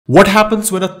What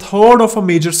happens when a third of a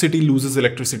major city loses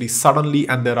electricity suddenly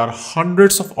and there are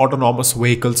hundreds of autonomous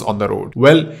vehicles on the road?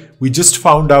 Well, we just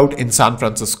found out in San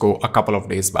Francisco a couple of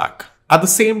days back. At the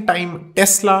same time,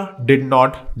 Tesla did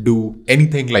not do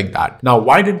anything like that. Now,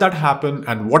 why did that happen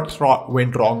and what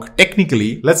went wrong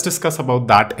technically? Let's discuss about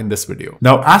that in this video.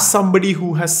 Now, as somebody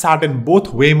who has sat in both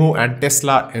Waymo and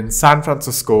Tesla in San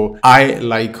Francisco, I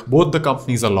like both the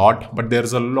companies a lot, but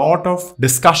there's a lot of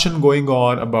discussion going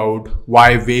on about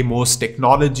why Waymo's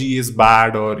technology is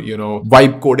bad or,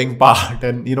 vibe coding part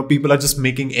and, people are just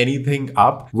making anything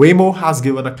up. Waymo has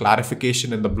given a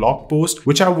clarification in the blog post,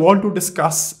 which I want to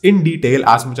discuss in detail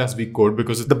as much as we could,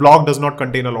 because the blog does not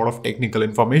contain a lot of technical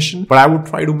information, but I would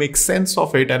try to make sense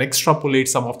of it and extrapolate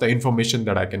some of the information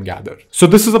that I can gather. So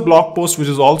this is a blog post which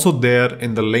is also there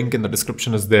in the link in the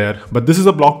description is there, but this is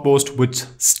a blog post which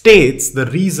states the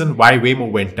reason why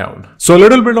Waymo went down. So a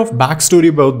little bit of backstory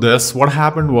about this. What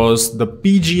happened was the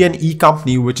PG&E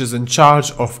company, which is in charge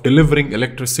of delivering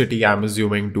electricity, I'm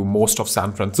assuming, to most of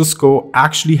San Francisco,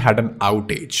 actually had an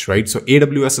outage, right? So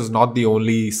AWS is not the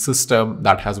only system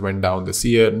that has went down this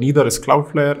year, neither is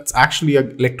Cloudflare. It's actually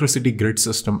an electricity grid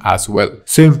system as well.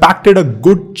 So impacted a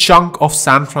good chunk of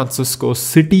San Francisco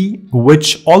city,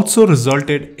 which also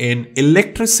resulted in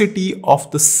electricity of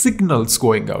the signals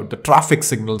going out, the traffic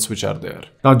signals which are there.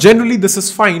 Now, generally this is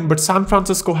fine, but San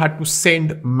Francisco had to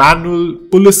send manual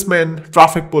policemen,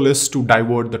 traffic police to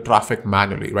divert the traffic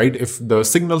manually, right? If the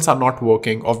signals are not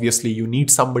working, obviously you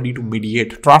need somebody to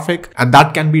mediate traffic, and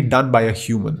that can be done by a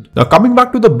human. Now, coming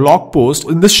back to the blog post,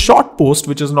 in this short post,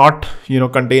 which is not,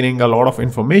 containing a lot of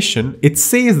information, it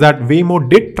says that Waymo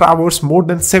did traverse more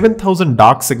than 7,000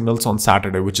 dark signals on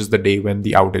Saturday, which is the day when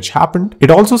the outage happened.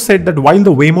 It also said that while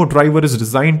the Waymo driver is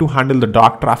designed to handle the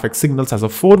dark traffic signals as a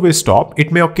four-way stop,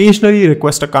 it may occasionally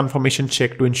request a confirmation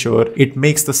check to ensure it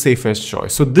makes the safest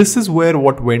choice. So this is where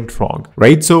what went wrong,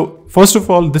 right? So first of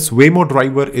all, this Waymo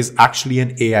driver is actually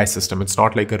an AI system. It's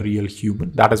not like a real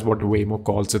human. That is what Waymo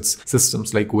calls its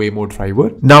systems, like Waymo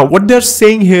driver. Now, what they're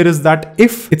saying here is that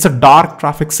if it's a dark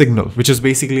traffic signal, which is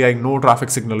basically like no traffic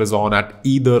signal is on at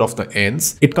either of the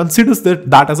ends, it considers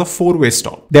that as a four-way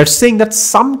stop. They're saying that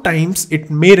sometimes it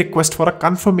may request for a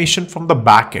confirmation from the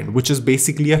back end, which is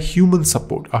basically a human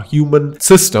support, a human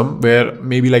system where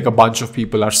maybe like a bunch of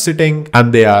people are sitting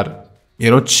and they are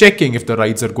checking if the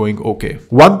rides are going okay.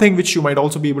 One thing which you might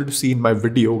also be able to see in my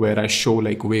video where I show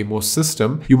like Waymo's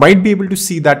system, you might be able to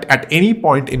see that at any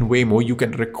point in Waymo, you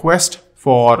can request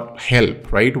for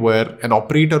help, right? Where an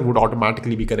operator would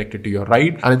automatically be connected to your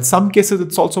ride. And in some cases,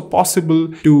 it's also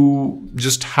possible to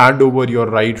just hand over your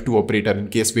ride to operator in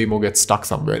case Waymo gets stuck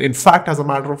somewhere. In fact, as a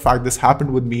matter of fact, this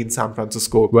happened with me in San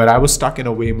Francisco, where I was stuck in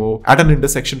a Waymo at an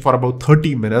intersection for about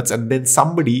 30 minutes. And then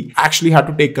somebody actually had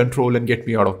to take control and get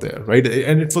me out of there, right?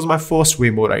 And it was my first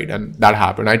Waymo ride and that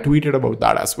happened. I tweeted about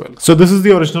that as well. So this is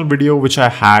the original video which I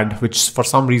had, which for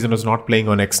some reason is not playing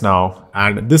on X now.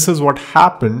 And this is what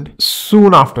happened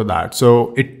soon after that.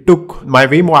 So it took, my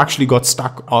Waymo actually got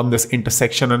stuck on this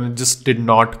intersection and it just did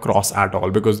not cross at all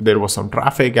because there was some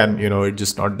traffic and it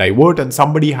just not divert, and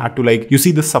somebody had to, like, you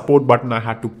see the support button, I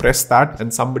had to press that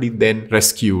and somebody then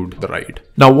rescued the ride.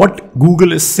 Now what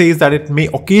Google says that it may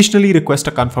occasionally request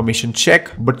a confirmation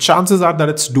check, but chances are that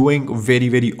it's doing very,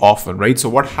 very often, right? So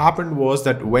what happened was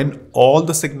that when all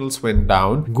the signals went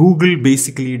down, Google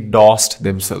basically DOSed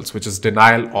themselves, which is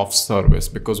denial of service,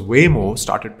 because Waymo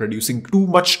started producing too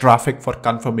much traffic for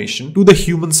confirmation to the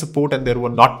human support, and there were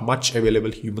not much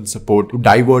available human support to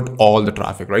divert all the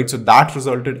traffic, right? So that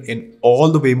resulted in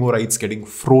all the Waymo rides getting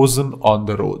frozen on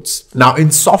the roads. Now in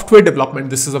software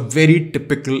development, this is a very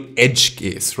typical edge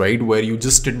case, right? Where you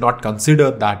just did not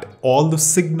consider that all the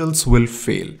signals will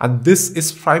fail. And this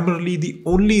is primarily the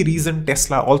only reason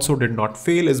Tesla also did not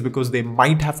fail, is because they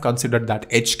might have considered that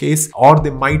edge case, or they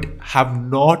might have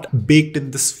not baked in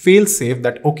this fail safe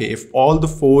that, okay, if all the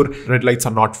four red lights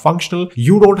are not functional,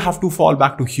 you don't have to fall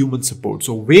back to human support.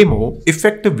 So Waymo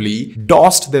effectively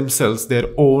DOSed themselves, their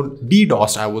own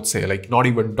DDoS, I would say, like not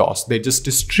even DOS. They just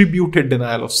distributed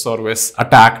denial of service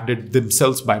attack, did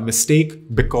themselves by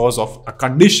mistake because of a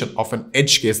condition of an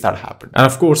edge case that happened. And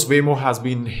of course, Waymo has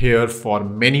been here for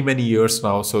many, many years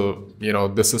now. So,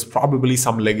 this is probably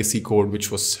some legacy code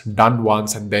which was done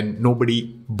once and then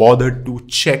nobody bothered to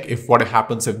check if what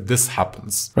happens if this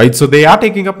happens, right? So they are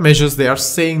taking up measures. They are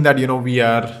saying that, we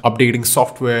are updating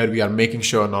software, we are making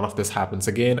sure none of this happens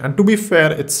again. And to be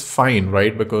fair, it's fine,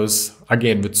 right? Because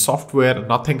again, with software,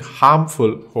 nothing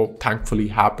harmful, thankfully,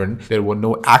 happened. There were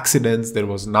no accidents. There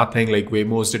was nothing, like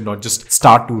Waymos did not just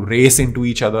start to race into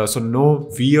each other. So no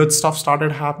weird stuff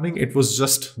started happening. It was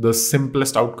just the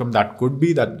simplest outcome that could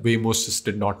be, that Waymo almost just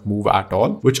did not move at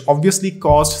all, which obviously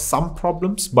caused some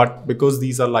problems. But because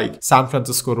these are like San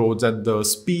Francisco roads and the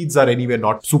speeds are anyway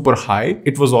not super high,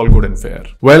 it was all good and fair.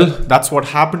 Well, that's what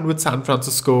happened with San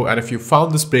Francisco. And if you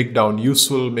found this breakdown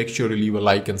useful, make sure to leave a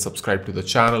like and subscribe to the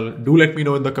channel. Do let me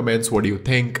know in the comments what do you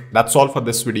think. That's all for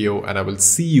this video, and I will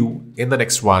see you in the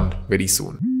next one very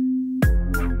soon.